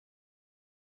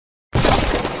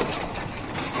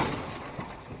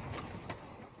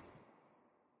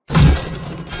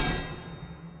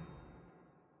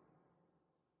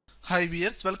Hi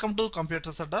viewers, welcome to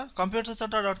Computers Adda.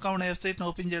 ComputersAdda.com అనే వెబ్సైట్ని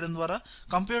open చేయడం ద్వారా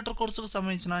కంప్యూటర్ కోర్సుకు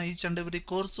సంబంధించిన ఈచ్ అండ్ ఎవ్రీ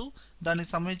కోర్సు, దానికి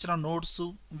సంబంధించిన నోట్స్,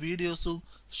 వీడియోస్,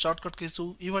 షార్ట్కట్ కీస్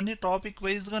ఇవన్నీ టాపిక్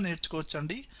వైజ్గా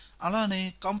నేర్చుకోవచ్చండి. అలానే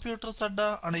కంప్యూటర్స్ అడ్డా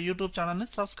అనే యూట్యూబ్ ఛానల్ని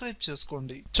సబ్స్క్రైబ్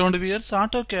చేసుకోండి. చూడండి వ్యూయర్స్,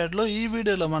 AutoCADలో ఈ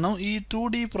వీడియోలో మనం ఈ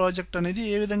 2D ప్రాజెక్ట్ అనేది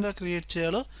ఏ విధంగా క్రియేట్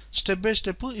చేయాలో స్టెప్ బై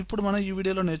స్టెప్ ఇప్పుడు మనం ఈ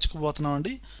వీడియోలో నేర్చుకోబోతున్నాం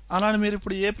అండి. అలానే మీరు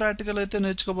ఇప్పుడు ఏ ప్రాక్టికల్ అయితే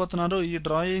నేర్చుకోబోతున్నారో ఈ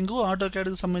డ్రాయింగ్,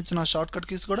 AutoCADకి సంబంధించిన షార్ట్కట్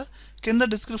కీస్ కూడా కింద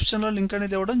డిస్క్రిప్షన్లో లింక్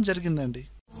అనేది ఇవ్వడం జరిగిందండి.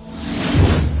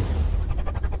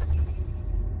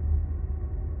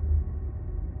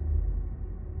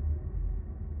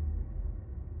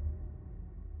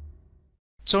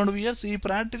 చూడండి వ్యూయర్స్, ఈ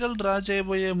ప్రాక్టికల్ డ్రా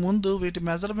చేయబోయే ముందు వీటి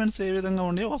మెజర్మెంట్స్ ఏ విధంగా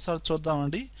ఉన్నాయో ఒకసారి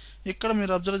చూద్దామండి. ఇక్కడ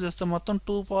మీరు అబ్జర్వ్ చేస్తే మొత్తం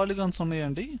 2 పాలిగాన్స్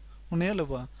ఉన్నాయండి. ఉన్నాయా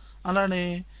లేవా? అలానే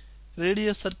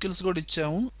రేడియస్ సర్కిల్స్ కూడా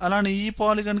ఇచ్చాము. అలానే ఈ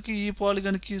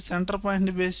పాలిగన్కి సెంటర్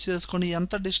పాయింట్ని బేస్ చేసుకొని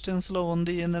ఎంత డిస్టెన్స్లో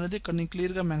ఉంది ఏందనేది ఇక్కడ నేను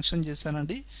క్లియర్గా మెన్షన్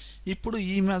చేశానండి. ఇప్పుడు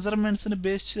ఈ మెజర్మెంట్స్ని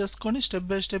బేస్ చేసుకొని స్టెప్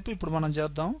బై స్టెప్ ఇప్పుడు మనం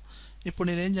చేద్దాం. ఇప్పుడు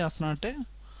నేనేం చేస్తున్నాను అంటే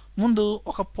ముందు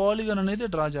ఒక పాలిగన్ అనేది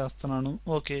డ్రా చేస్తున్నాను.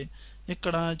 ఓకే,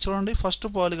 ఇక్కడ చూడండి ఫస్ట్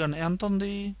పాలిగన్ ఎంత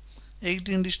ఉంది?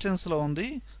 18 డిస్టెన్స్లో ఉంది.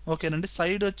 ఓకేనండి,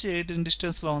 సైడ్ వచ్చి 18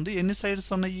 డిస్టెన్స్లో ఉంది. ఎన్ని సైడ్స్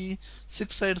ఉన్నాయి?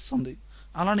 6 సైడ్స్ ఉంది.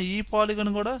 అలానే ఈ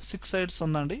పాలిగన్ కూడా 6 సైడ్స్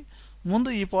ఉందండి. ముందు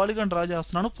ఈ పాలిగన్ డ్రా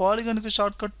చేస్తున్నాను. పాలిగన్కి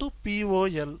short cut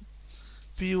POL.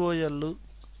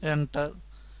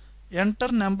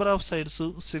 Enter number of sides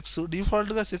 6.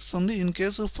 డిఫాల్ట్గా 6 ఉంది. ఇన్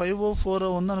కేసు 5 4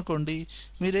 ఉందనుకోండి,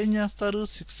 మీరేం చేస్తారు?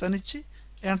 6 అని ఇచ్చి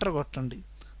ఎంటర్ కొట్టండి.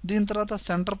 దీని తర్వాత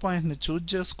సెంటర్ పాయింట్ని చూజ్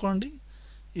చేసుకోండి.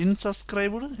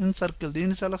 ఇన్సబ్స్క్రైబ్డ్ ఇన్ సర్కిల్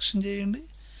దీన్ని సెలెక్షన్ చేయండి.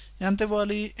 ఎంత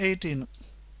ఇవ్వాలి? 18.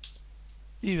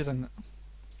 ఈ విధంగా.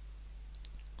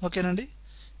 ఓకేనండి,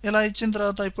 ఇలా ఇచ్చిన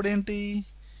తర్వాత ఇప్పుడు ఏంటి?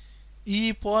 ఈ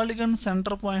పాలిగన్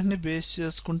సెంటర్ పాయింట్ని బేస్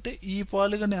చేసుకుంటే ఈ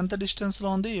పాలిగన్ ఎంత డిస్టెన్స్లో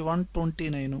ఉంది?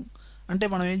 129. అంటే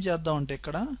మనం ఏం చేద్దామంటే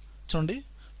ఇక్కడ చూడండి,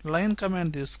 లైన్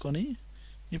కమాండ్ తీసుకొని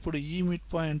ఇప్పుడు ఈ మిడ్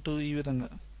పాయింట్ ఈ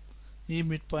విధంగా, ఈ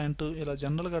మిడ్ పాయింట్ ఇలా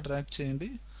జనరల్గా డ్రాగ్ చేయండి.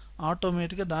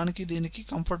 ఆటోమేటిక్గా దానికి దీనికి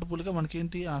కంఫర్టబుల్గా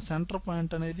మనకేంటి ఆ సెంటర్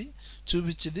పాయింట్ అనేది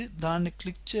చూపించింది. దాన్ని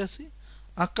క్లిక్ చేసి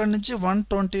అక్కడి నుంచి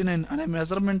 129 అనే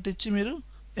మెజర్మెంట్ ఇచ్చి మీరు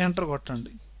ఎంటర్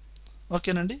కొట్టండి.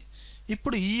 ఓకేనండి,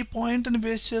 ఇప్పుడు ఈ పాయింట్ని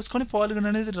బేస్ చేసుకొని పాలిగన్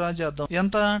అనేది డ్రా చేద్దాం.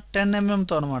 ఎంత? 10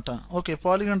 mmతో అనమాట. ఓకే,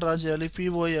 పాలిగన్ డ్రా చేయాలి.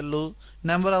 POL,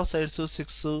 number of sides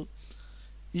 6.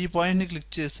 ఈ పాయింట్ని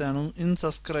క్లిక్ చేశాను.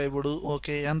 ఇన్సబ్స్క్రైబ్డ్.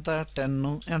 ఓకే, ఎంత?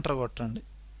 10. ఎంటర్ కొట్టండి.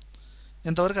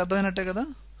 ఇంతవరకు అర్థమైనట్టే కదా?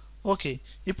 ఓకే,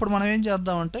 ఇప్పుడు మనం ఏం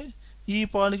చేద్దామంటే ఈ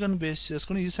పాలిగన్ బేస్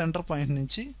చేసుకుని ఈ సెంటర్ పాయింట్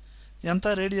నుంచి ఎంత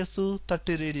రేడియస్?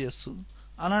 30 రేడియస్.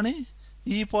 అలానే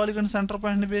ఈ పాలిగన్ సెంటర్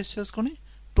పాయింట్ని బేస్ చేసుకొని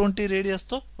 20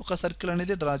 రేడియస్తో ఒక సర్కిల్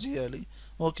అనేది డ్రా చేయాలి.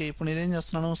 ఓకే, ఇప్పుడు నేనేం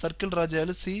చేస్తున్నాను? సర్కిల్ డ్రా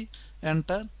చేయాలి.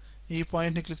 ఎంటర్. ఈ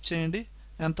పాయింట్ని క్లిక్ చేయండి.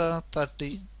 ఎంత?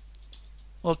 30.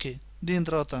 ఓకే, దీని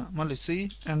తర్వాత మళ్ళీ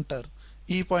ఎంటర్.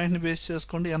 ఈ పాయింట్ని బేస్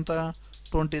చేసుకోండి. ఎంత?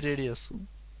 20 రేడియస్.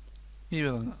 ఈ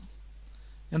విధంగా.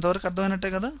 ఇంతవరకు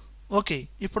అర్థమైనట్టే కదా? ఓకే,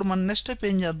 ఇప్పుడు మన నెక్స్ట్ స్టెప్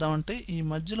ఏం చేద్దామంటే ఈ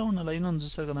మధ్యలో ఉన్న లైన్ ఉంది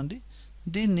చూసారు కదండి,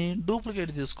 దీన్ని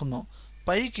డూప్లికేట్ తీసుకుందాం.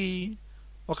 పైకి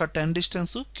ఒక 10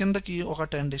 డిస్టెన్స్, కిందకి ఒక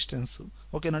 10 డిస్టెన్స్.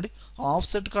 ఓకేనండి,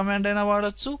 ఆఫ్సెట్ కమాండ్ అయినా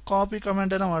వాడచ్చు, కాపీ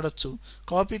కమాండ్ అయినా వాడచ్చు.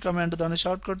 కాపీ కమాండ్ దాని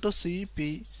short cut CP.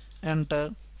 Enter.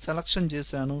 Selection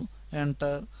చేశాను.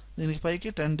 ఎంటర్. దీనికి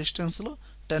పైకి 10 డిస్టెన్స్లో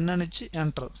 10 అని ఇచ్చి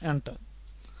ఎంటర్.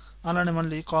 అలానే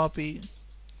మళ్ళీ కాపీ,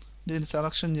 దీన్ని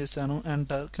సెలెక్షన్ చేశాను.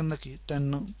 ఎంటర్. కిందకి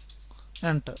 10.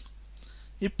 ఎంటర్.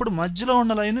 ఇప్పుడు మధ్యలో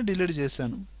ఉన్న లైన్ డిలీట్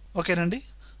చేశాను. ఓకేనండి,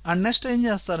 అండ్ నెక్స్ట్ ఏం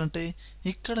చేస్తారంటే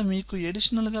ఇక్కడ మీకు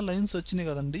ఎడిషనల్గా లైన్స్ వచ్చినాయి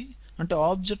కదండి, అంటే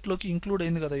ఆబ్జెక్ట్లోకి ఇంక్లూడ్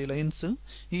అయింది కదా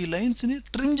ఈ లైన్స్ని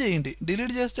ట్రిమ్ చేయండి.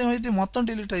 డిలీట్ చేస్తే ఏమైంది? మొత్తం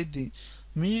డిలీట్ అయింది.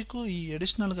 మీకు ఈ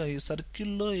ఎడిషనల్గా ఈ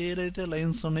సర్కిల్లో ఏదైతే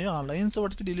లైన్స్ ఉన్నాయో ఆ లైన్స్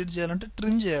వాటికి డిలీట్ చేయాలంటే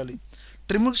ట్రిమ్ చేయాలి.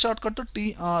 ట్రిమ్కి short cut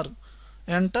TR.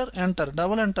 Enter.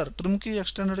 Double enter. ట్రిమ్కి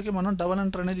ఎక్స్టెండెడ్కి మనం డబల్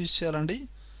ఎంటర్ అనేది యూజ్ చేయాలండి.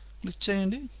 క్లిక్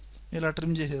చేయండి, ఇలా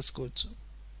ట్రిమ్ చేసేసుకోవచ్చు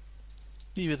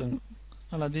ఈ విధంగా.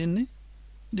 అలా దీన్ని.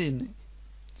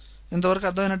 ఇంతవరకు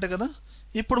అర్థమైనట్టే కదా?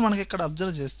 ఇప్పుడు మనకి ఇక్కడ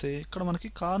అబ్జర్వ్ చేస్తే ఇక్కడ మనకి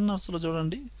కార్నర్స్లో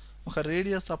చూడండి ఒక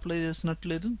రేడియస్ అప్లై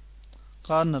చేసినట్లేదు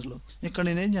కార్నర్లో. ఇక్కడ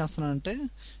నేనేం చేస్తున్నానంటే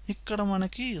ఇక్కడ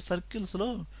మనకి సర్కిల్స్లో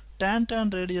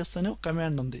tan రేడియస్ అనే ఒక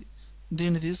కమాండ్ ఉంది.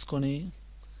 దీన్ని తీసుకొని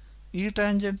ఈ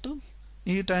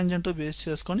టాంజెంట్ బేస్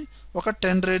చేసుకొని ఒక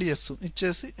 10 రేడియస్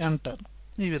ఇచ్చేసి ఎంటర్.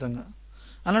 ఈ విధంగా.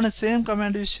 అలానే సేమ్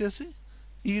కమాండ్ యూజ్ చేసి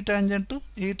ఈ టాంజెంట్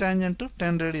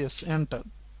 10 రేడియస్. ఎంటర్.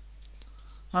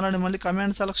 అలానే మళ్ళీ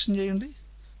కమాండ్ సెలెక్షన్ చేయండి.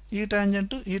 ఈ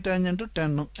టాంజెంట్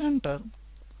 10. ఎంటర్.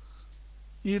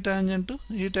 ఈ టాంజెంట్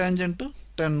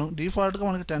 10. డిఫాల్ట్గా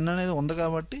మనకి 10 అనేది ఉంది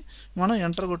కాబట్టి మనం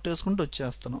ఎంటర్ కొట్టేసుకుంటూ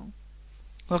వచ్చేస్తున్నాం.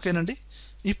 ఓకేనండి,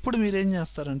 ఇప్పుడు మీరు ఏం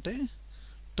చేస్తారంటే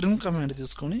ట్రిమ్ కమాండ్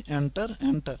తీసుకొని ఎంటర్.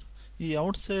 ఈ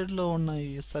అవుట్ సైడ్లో ఉన్న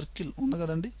ఈ సర్కిల్ ఉంది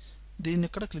కదండి, దీన్ని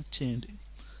ఇక్కడ క్లిక్ చేయండి.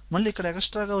 మళ్ళీ ఇక్కడ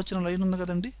ఎక్స్ట్రాగా వచ్చిన లైన్ ఉంది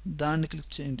కదండి, దాన్ని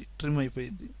క్లిక్ చేయండి, ట్రిమ్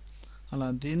అయిపోయింది. అలా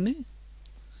దీన్ని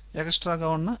ఎక్స్ట్రాగా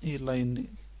ఉన్న ఈ లైన్ని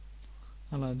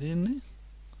అలా దీన్ని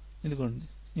ఇదిగోండి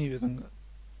ఈ విధంగా,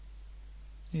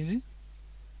 ఇది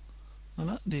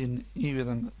అలా దీన్ని ఈ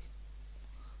విధంగా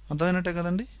అర్థమైనట్టే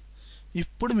కదండి.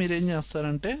 ఇప్పుడు మీరు ఏం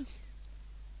చేస్తారంటే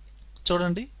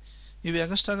చూడండి, ఇవి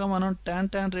ఎక్స్ట్రాగా మనం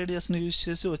ట్యాన్ రేడియస్ని యూజ్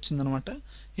చేసి వచ్చిందనమాట.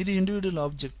 ఇది ఇండివిజువల్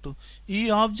ఆబ్జెక్టు. ఈ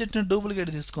ఆబ్జెక్ట్ని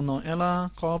డూప్లికేట్ తీసుకుందాం. ఎలా?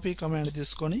 కాపీ కమాండ్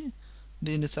తీసుకొని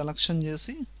దీన్ని సెలక్షన్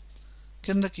చేసి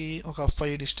కిందకి ఒక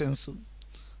 5 డిస్టెన్స్,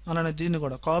 అలానే దీన్ని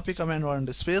కూడా కాపీ కమాండ్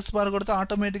వాడండి. స్పేస్ బార్ కొడితే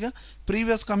ఆటోమేటిక్గా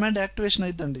ప్రీవియస్ కమాండ్ యాక్టివేషన్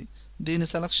అయిద్దండి. దీన్ని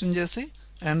సెలక్షన్ చేసి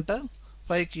ఎంటర్,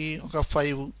 పైకి ఒక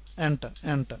 5, ఎంటర్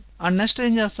ఎంటర్. అండ్ నెక్స్ట్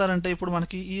ఏం చేస్తారంటే ఇప్పుడు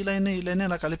మనకి ఈ లైన్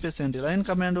ఇలా కలిపేసేయండి. లైన్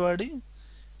కమాండ్ వాడి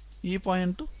ఈ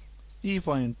పాయింట్ ఈ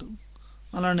పాయింట్,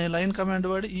 అలానే లైన్ కమాండ్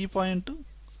వాడి ఈ పాయింట్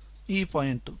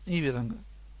ఈ విధంగా.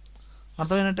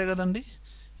 అర్థమైనట్టే కదండి.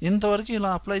 ఇంతవరకు ఇలా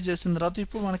అప్లై చేసిన తర్వాత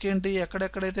ఇప్పుడు మనకేంటి,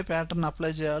 ఎక్కడెక్కడైతే ప్యాటర్న్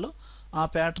అప్లై చేయాలో ఆ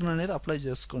ప్యాటర్న్ అనేది అప్లై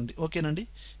చేసుకోండి. ఓకేనండి.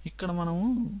 ఇక్కడ మనము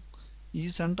ఈ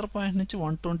సెంటర్ పాయింట్ నుంచి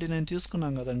 129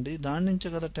 తీసుకున్నాం కదండి, దాని నుంచే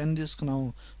కదా 10 తీసుకున్నాము.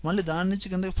 మళ్ళీ దాని నుంచి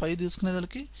కిందకి 5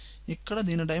 తీసుకునేదానికి ఇక్కడ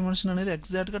దీని డైమెన్షన్ అనేది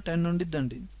ఎగ్జాక్ట్గా 10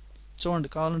 ఉండిద్దండి. చూడండి,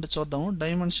 కావాలంటే చూద్దాము.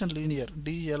 డైమెన్షన్ లీనియర్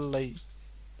DLI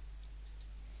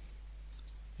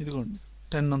ఇదిగోండి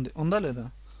 10 ఉందా లేదా?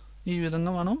 ఈ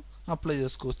విధంగా మనం అప్లై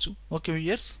చేసుకోవచ్చు. ఓకే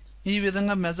వ్యూయర్స్, ఈ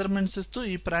విధంగా మెజర్మెంట్స్ ఇస్తూ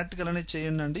ఈ ప్రాక్టికల్ అనేది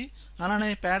చేయండి. అలానే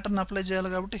ప్యాటర్న్ అప్లై చేయాలి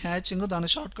కాబట్టి హ్యాచింగ్, దాని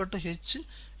షార్ట్ కట్ H,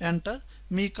 ఎంటర్.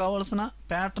 మీకు కావాల్సిన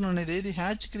ప్యాటర్న్ అనేది ఏది,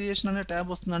 హ్యాచ్ క్రియేషన్ అనే ట్యాబ్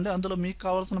వస్తుందండి. అందులో మీకు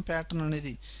కావాల్సిన ప్యాటర్న్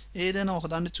అనేది ఏదైనా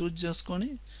ఒకదాన్ని చూజ్ చేసుకొని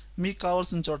మీకు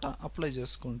కావాల్సిన చోట అప్లై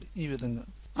చేసుకోండి. ఈ విధంగా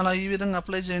ఈ విధంగా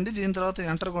అప్లై చేయండి. దీని తర్వాత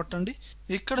ఎంటర్ కొట్టండి.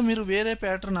 ఇక్కడ మీరు వేరే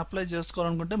ప్యాటర్న్ అప్లై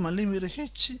చేసుకోవాలనుకుంటే మళ్ళీ మీరు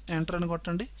H, ఎంటర్ అని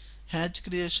కొట్టండి. హ్యాచ్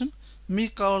క్రియేషన్,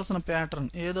 మీకు కావాల్సిన ప్యాటర్న్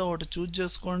ఏదో ఒకటి చూజ్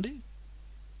చేసుకోండి.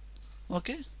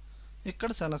 ఓకే, ఇక్కడ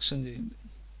సెలక్షన్ చేయండి.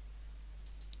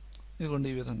 ఇదిగోండి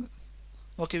ఈ విధంగా.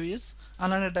 ఓకే వ్యూయర్స్,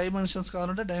 అలానే డైమెన్షన్స్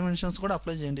కావాలంటే డైమెన్షన్స్ కూడా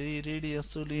అప్లై చేయండి. ఈ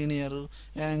రేడియస్, లీనియర్,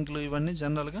 యాంగిల్ ఇవన్నీ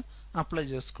జనరల్గా అప్లై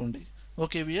చేసుకోండి.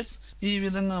 ఓకే వ్యూయర్స్, ఈ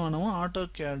విధంగా మనము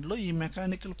ఆటోక్యాడ్లో ఈ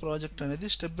మెకానికల్ ప్రాజెక్ట్ అనేది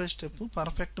step by step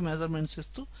perfect measurements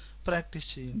ఇస్తూ ప్రాక్టీస్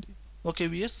చేయండి. ఓకే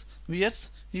వ్యూయర్స్,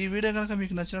 ఈ వీడియో కనుక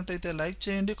మీకు నచ్చినట్టయితే లైక్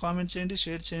చేయండి, కామెంట్ చేయండి,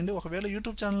 షేర్ చేయండి. ఒకవేళ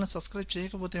యూట్యూబ్ ఛానల్ని సబ్స్క్రైబ్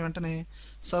చేయకపోతే వెంటనే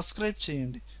సబ్స్క్రైబ్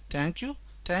చేయండి.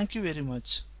 Thank you very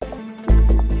much.